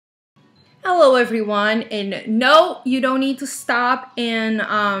Hello everyone, and no, you don't need to stop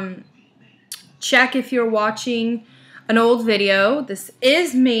and check if you're watching an old video. This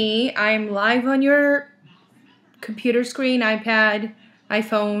is me. I'm live on your computer screen, iPad,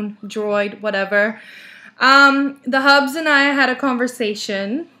 iPhone, Droid, whatever. The Hubs and I had a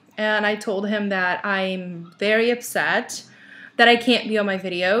conversation, and I told him that I'm very upset that I can't be on my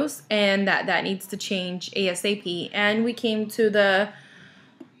videos and that needs to change ASAP. And we came to the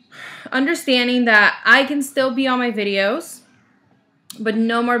understanding that I can still be on my videos, but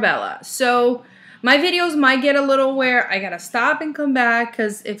no more Bella. So my videos might get a little where I gotta stop and come back,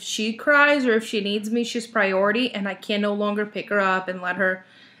 because if she cries or if she needs me, she's priority, and I can no longer pick her up and let her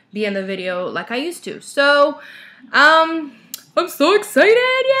be in the video like I used to. So I'm so excited,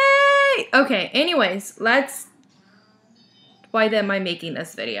 yay! Okay, anyways, why am I making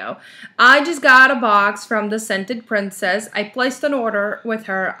this video? I just got a box from the Scented Princess. I placed an order with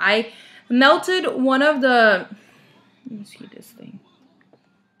her. I melted one of the... Let me see this thing.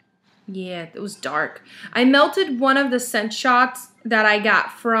 Yeah, it was dark. I melted one of the scent shots that I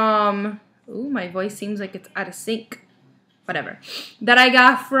got from... Ooh, my voice seems like it's out of sync. Whatever. That I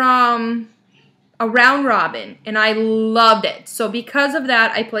got from a round robin, and I loved it. So because of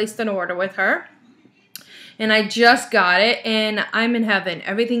that, I placed an order with her. And I just got it, and I'm in heaven.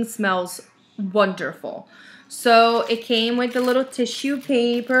 Everything smells wonderful. So it came with a little tissue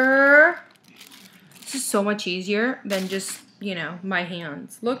paper. This is so much easier than just, you know, my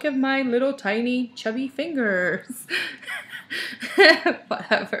hands. Look at my little tiny chubby fingers.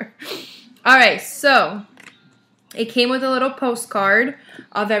 Whatever. All right, so it came with a little postcard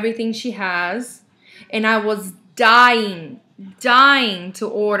of everything she has. And I was dying to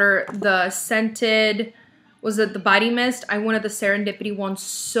order the scented... Was it the body mist? I wanted the Serendipity one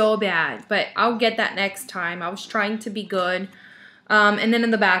so bad, but I'll get that next time. I was trying to be good. And then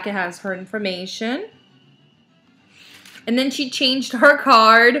in the back it has her information. And then she changed her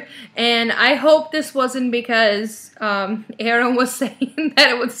card, and I hope this wasn't because Aaron was saying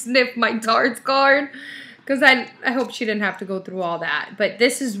that it would sniff my Tarts card, because I hope she didn't have to go through all that. But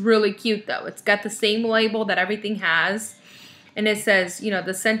this is really cute though. It's got the same label that everything has. And it says, you know,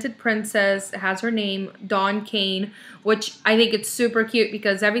 the Scented Princess. It has her name, Dawn Kane, which I think it's super cute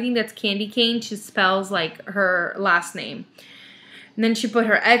because everything that's Candy Cane, she spells like her last name. And then she put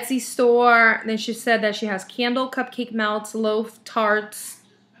her Etsy store. And then she said that she has candle, cupcake melts, loaf tarts,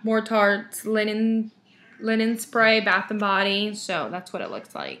 more tarts, linen spray, Bath and Body. So that's what it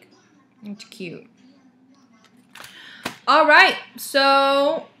looks like. It's cute. All right,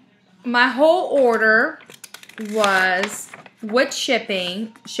 so my whole order was... with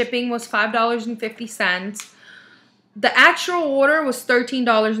shipping was $5.50. The actual order was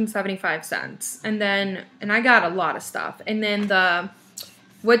 $13.75. And I got a lot of stuff. And then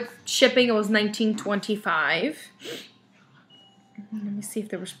with shipping it was $19.25. Let me see if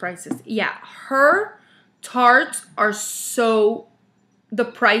there was prices. Yeah, her tarts are so... The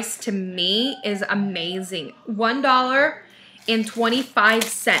price to me is amazing.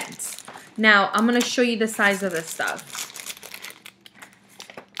 $1.25. Now, I'm going to show you the size of this stuff.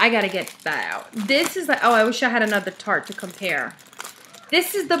 I gotta get that out. This is like, oh, I wish I had another tart to compare.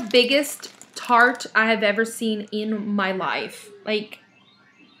 This is the biggest tart I have ever seen in my life. Like,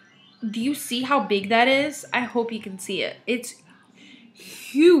 do you see how big that is? I hope you can see it. It's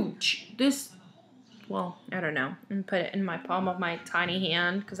huge. This, well, I don't know. I'm gonna put it in my palm of my tiny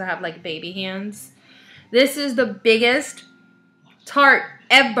hand because I have like baby hands. This is the biggest tart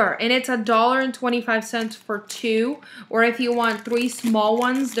ever, and it's $1.25 for 2, or if you want 3 small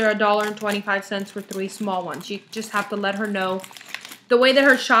ones, they're $1.25 for 3 small ones. You just have to let her know. The way that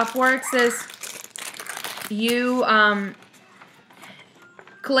her shop works is you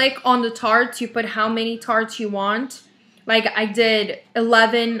click on the tarts, you put how many tarts you want. Like I did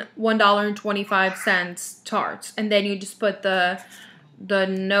 11 $1.25 tarts, and then you just put the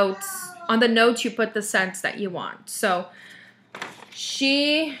notes. On the notes you put the cents that you want. So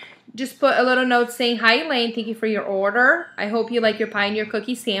she just put a little note saying, "Hi Elaine, thank you for your order. I hope you like your pie and your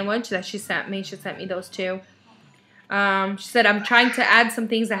cookie sandwich." That she sent me. She sent me those two. She said, "I'm trying to add some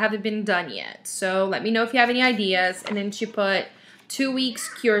things that haven't been done yet. So let me know if you have any ideas." And then she put 2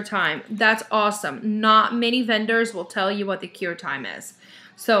 weeks cure time. That's awesome. Not many vendors will tell you what the cure time is.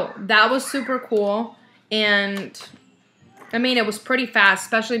 So that was super cool. And I mean, it was pretty fast,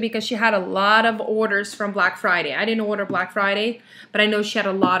 especially because she had a lot of orders from Black Friday. I didn't order Black Friday, but I know she had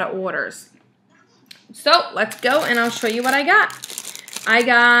a lot of orders. So let's go, and I'll show you what I got. I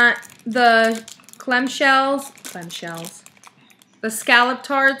got the the scallop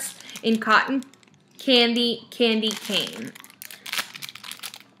tarts in cotton candy cane.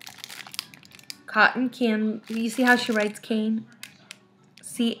 Cotton Can. You see how she writes Cane?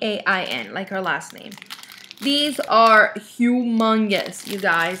 C-A-I-N, like her last name. These are humongous, you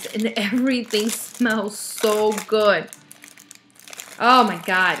guys, and everything smells so good. Oh my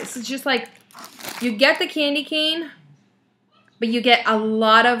God, this is just like, you get the candy cane, but you get a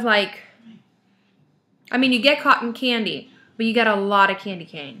lot of like, I mean, you get cotton candy, but you get a lot of candy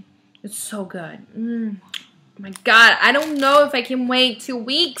cane. It's so good. Oh my God, I don't know if I can wait 2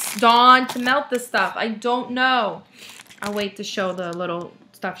 weeks, Dawn, to melt this stuff. I don't know. I'll wait to show the little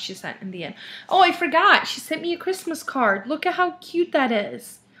stuff she sent in the end. Oh, I forgot. She sent me a Christmas card. Look at how cute that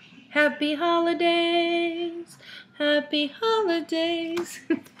is. Happy holidays. Happy holidays.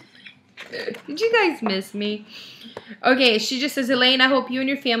 Did you guys miss me? Okay, she just says, Elaine, I hope you and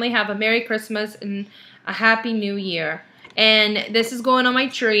your family have a Merry Christmas and a Happy New Year. And this is going on my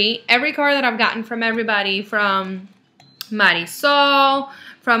tree. Every card that I've gotten from everybody, from Marisol,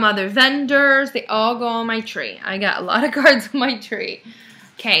 from other vendors, they all go on my tree. I got a lot of cards on my tree.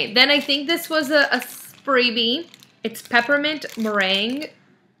 Okay, then I think this was a freebie. It's peppermint meringue.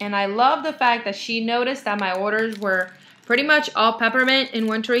 And I love the fact that she noticed that my orders were pretty much all peppermint and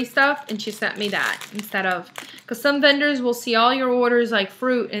wintry stuff. And she sent me that instead of, because some vendors will see all your orders like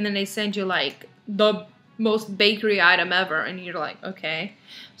fruit and then they send you like the most bakery item ever. And you're like, okay.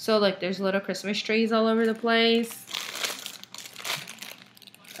 So like there's little Christmas trees all over the place.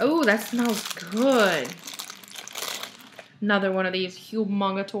 Oh, that smells good. Another one of these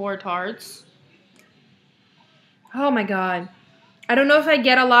humongous tarts. Oh my God. I don't know if I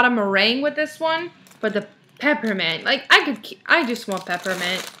get a lot of meringue with this one, but the peppermint, like I just want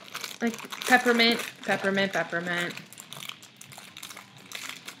peppermint. Like peppermint, peppermint, peppermint.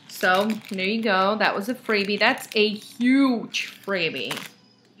 So, there you go. That was a freebie. That's a huge freebie.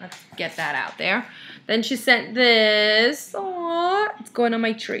 Let's get that out there. Then she sent this. Aww. It's going on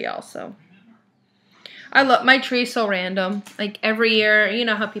my tree also. I love my tree, so random. Like every year, you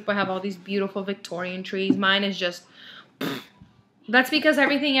know how people have all these beautiful Victorian trees. Mine is just, that's because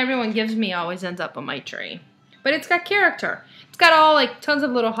everything everyone gives me always ends up on my tree. But it's got character. It's got all like tons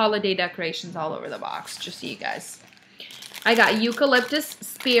of little holiday decorations all over the box, just so you guys. I got eucalyptus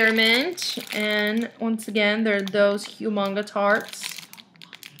spearmint, and once again, they're those humongous tarts.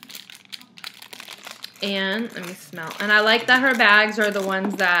 And let me smell. And I like that her bags are the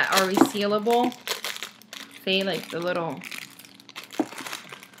ones that are resealable. See, like the little.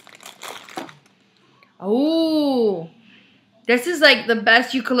 Oh, this is like the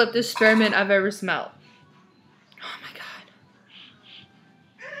best eucalyptus spearmint I've ever smelled. Oh my God.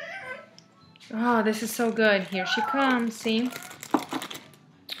 Oh, this is so good. Here she comes. See?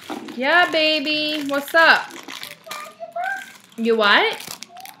 Yeah, baby. What's up? You what?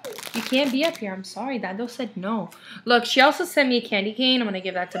 You can't be up here. I'm sorry. Dado said no. Look, she also sent me a candy cane. I'm going to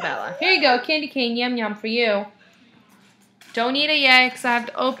give that to Bella. Here you go. Candy cane. Yum, yum for you. Don't eat it yet because I have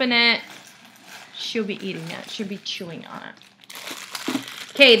to open it. She'll be eating it. She'll be chewing on it.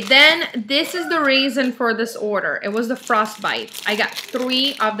 Okay, then this is the reason for this order. It was the frostbite. I got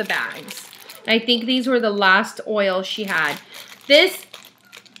 3 of the bags. I think these were the last oil she had. This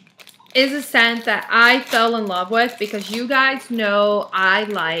is a scent that I fell in love with because you guys know I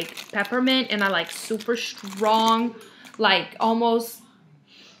like peppermint and I like super strong, like almost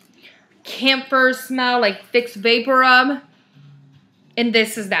camphor smell, like Vicks Vapor Rub. And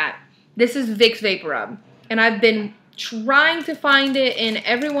this is that. This is Vicks Vapor Rub. And I've been trying to find it in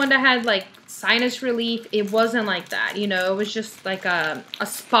everyone that had like sinus relief. It wasn't like that, you know, it was just like a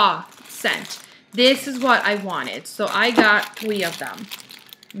spa scent. This is what I wanted. So I got 3 of them.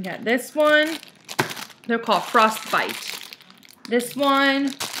 We got this one. They're called Frostbite. This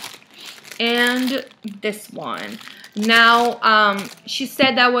one and this one. Now, she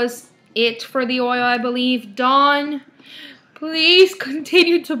said that was it for the oil, I believe. Dawn, please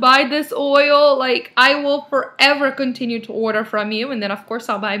continue to buy this oil. Like, I will forever continue to order from you. And then, of course,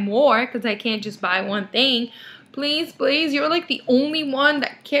 I'll buy more because I can't just buy one thing. Please, please. You're like the only one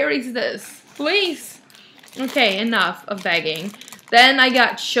that carries this. Please. Okay, enough of begging. Then I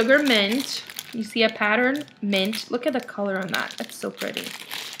got sugar mint. You see a pattern? Mint. Look at the color on that. That's so pretty.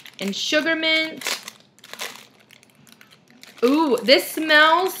 And sugar mint. Ooh, this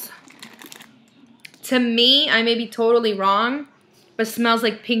smells, to me, I may be totally wrong, but smells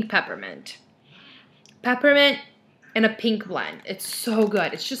like pink peppermint. Peppermint and a pink blend. It's so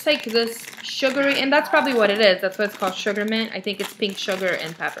good. It's just like this sugary, and that's probably what it is. That's what it's called, sugar mint. I think it's pink sugar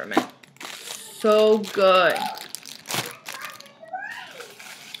and peppermint. So good.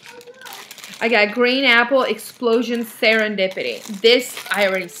 I got green apple explosion serendipity. This I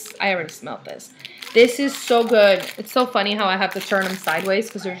already smelled this. This is so good. It's so funny how I have to turn them sideways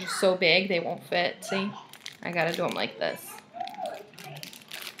because they're just so big. They won't fit. See? I gotta do them like this.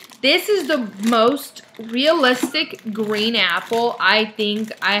 This is the most realistic green apple I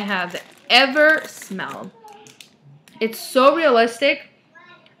think I have ever smelled. It's so realistic.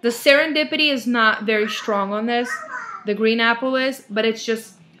 The serendipity is not very strong on this. The green apple is, but it's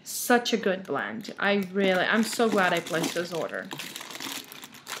just such a good blend. I'm so glad I placed this order.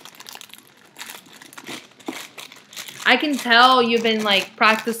 I can tell you've been like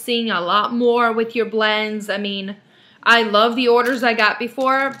practicing a lot more with your blends. I mean, I love the orders I got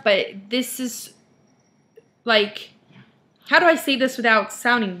before, but this is like, how do I say this without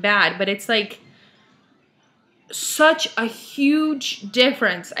sounding bad? But it's like such a huge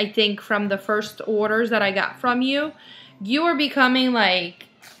difference, I think, from the first orders that I got from you. You are becoming like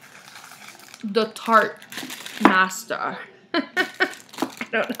the tart master. I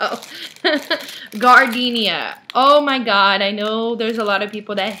don't know. Gardenia. Oh my god, I know there's a lot of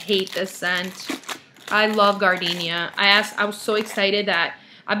people that hate this scent. I love gardenia. I was so excited that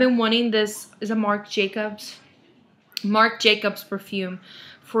I've been wanting this. Is a Marc Jacobs perfume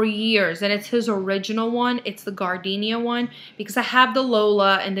for years, and it's his original one. It's the gardenia one because I have the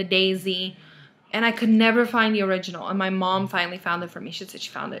Lola and the Daisy, and I could never find the original. And my mom finally found it for me. She said she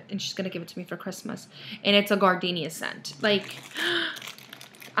found it, and she's gonna give it to me for Christmas. And it's a gardenia scent. Like,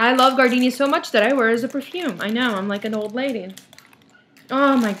 I love gardenia so much that I wear it as a perfume. I know, I'm like an old lady.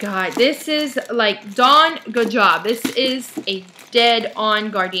 Oh my god, this is like, Dawn, good job. This is a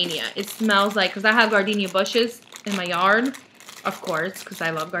dead-on gardenia. It smells like, because I have gardenia bushes in my yard, of course, because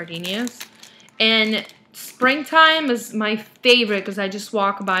I love gardenias. And springtime is my favorite because I just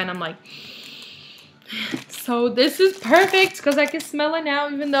walk by and I'm like, so this is perfect because I can smell it now,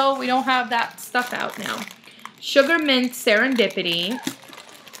 even though we don't have that stuff out now. Sugar Mint Serendipity.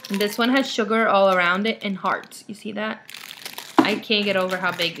 And this one has sugar all around it and hearts. You see that? I can't get over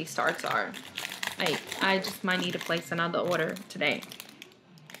how big these hearts are. I just might need to place another order today.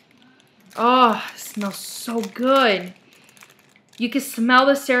 Oh, it smells so good. You can smell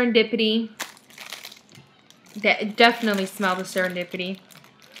the serendipity. Definitely smell the serendipity.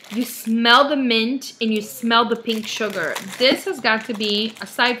 You smell the mint and you smell the pink sugar. This has got to be,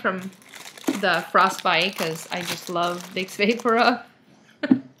 aside from the frostbite, because I just love Vicks Vapora,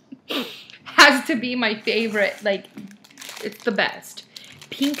 has to be my favorite. Like, it's the best.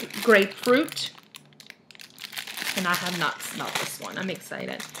 Pink grapefruit. And I have not smelled this one. I'm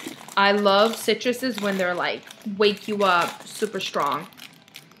excited. I love citruses when they're like, wake you up, super strong.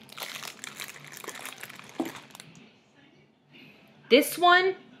 This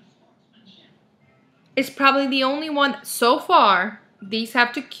one is probably the only one so far. These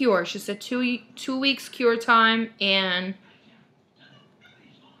have to cure. She said two weeks cure time, and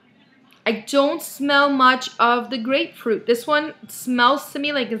I don't smell much of the grapefruit. This one smells to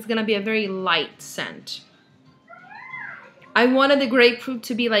me like it's gonna be a very light scent. I wanted the grapefruit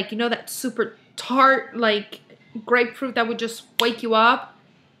to be like, you know, that super tart, like grapefruit that would just wake you up.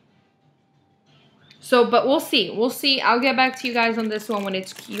 So, but we'll see. We'll see. I'll get back to you guys on this one when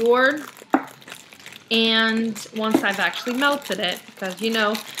it's cured. And once I've actually melted it, because you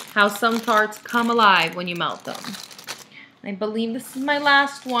know how some tarts come alive when you melt them. I believe this is my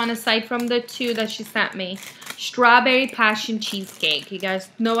last one, aside from the two that she sent me. Strawberry Passion Cheesecake. You guys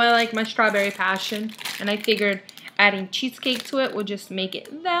know I like my Strawberry Passion, and I figured adding cheesecake to it would just make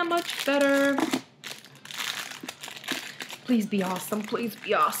it that much better. Please be awesome. Please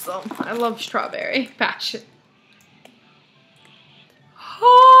be awesome. I love Strawberry Passion.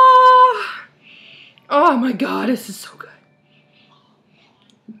 Oh my god, this is so good.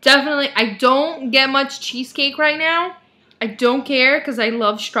 Definitely, I don't get much cheesecake right now. I don't care because I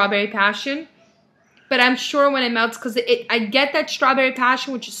love Strawberry Passion. But I'm sure when it melts, because I get that Strawberry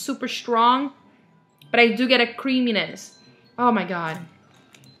Passion, which is super strong. But I do get a creaminess. Oh my god.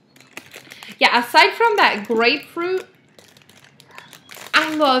 Yeah, aside from that grapefruit,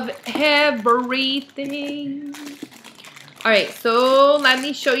 I love everything. Alright, so let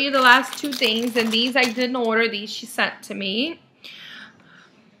me show you the last two things. And these I didn't order. These she sent to me.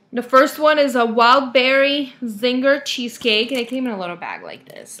 The first one is a wild berry zinger cheesecake. And it came in a little bag like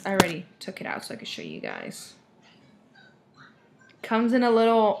this. I already took it out so I could show you guys. Comes in a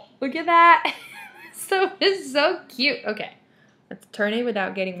little, look at that. So it's so cute. Okay, let's turn it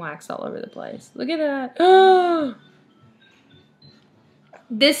without getting wax all over the place. Look at that. Oh,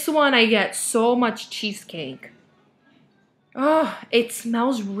 this one I get so much cheesecake. Oh, it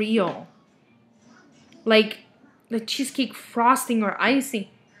smells real. Like the cheesecake frosting or icing.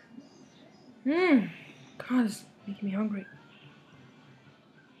 God, it's making me hungry.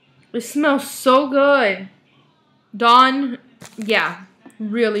 It smells so good. Dawn, yeah,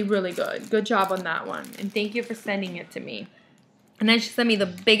 really, really good. Good job on that one. And thank you for sending it to me. And then she sent me the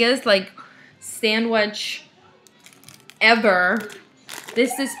biggest, like, sandwich ever.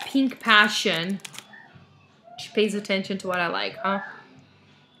 This is Pink Passion. She pays attention to what I like, huh?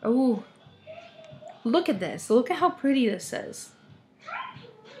 Oh, look at this. Look at how pretty this is.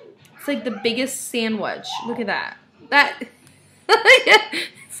 It's like the biggest sandwich. Look at that. That,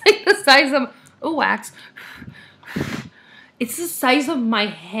 it's like the size of, oh, wax. It's the size of my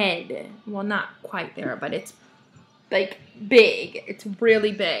head. Well, not quite there, but it's like big. It's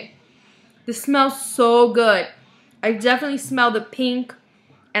really big. This smells so good. I definitely smell the pink,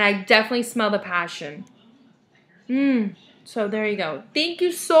 and I definitely smell the passion. So there you go. Thank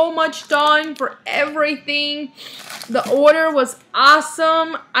you so much, Dawn, for everything. The order was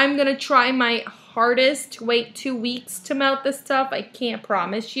awesome. I'm going to try my hardest to wait 2 weeks to melt this stuff. I can't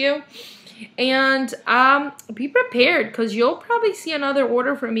promise you. And be prepared, because you'll probably see another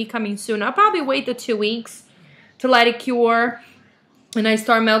order from me coming soon. I'll probably wait the 2 weeks to let it cure and I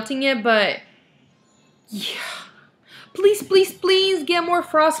start melting it. But yeah. Please, please, please get more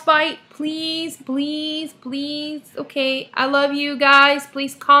frostbite. Please, please, please. Okay, I love you guys.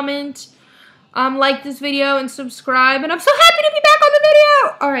 Please comment, like this video, and subscribe. And I'm so happy to be back on the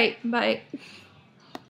video. All right, bye.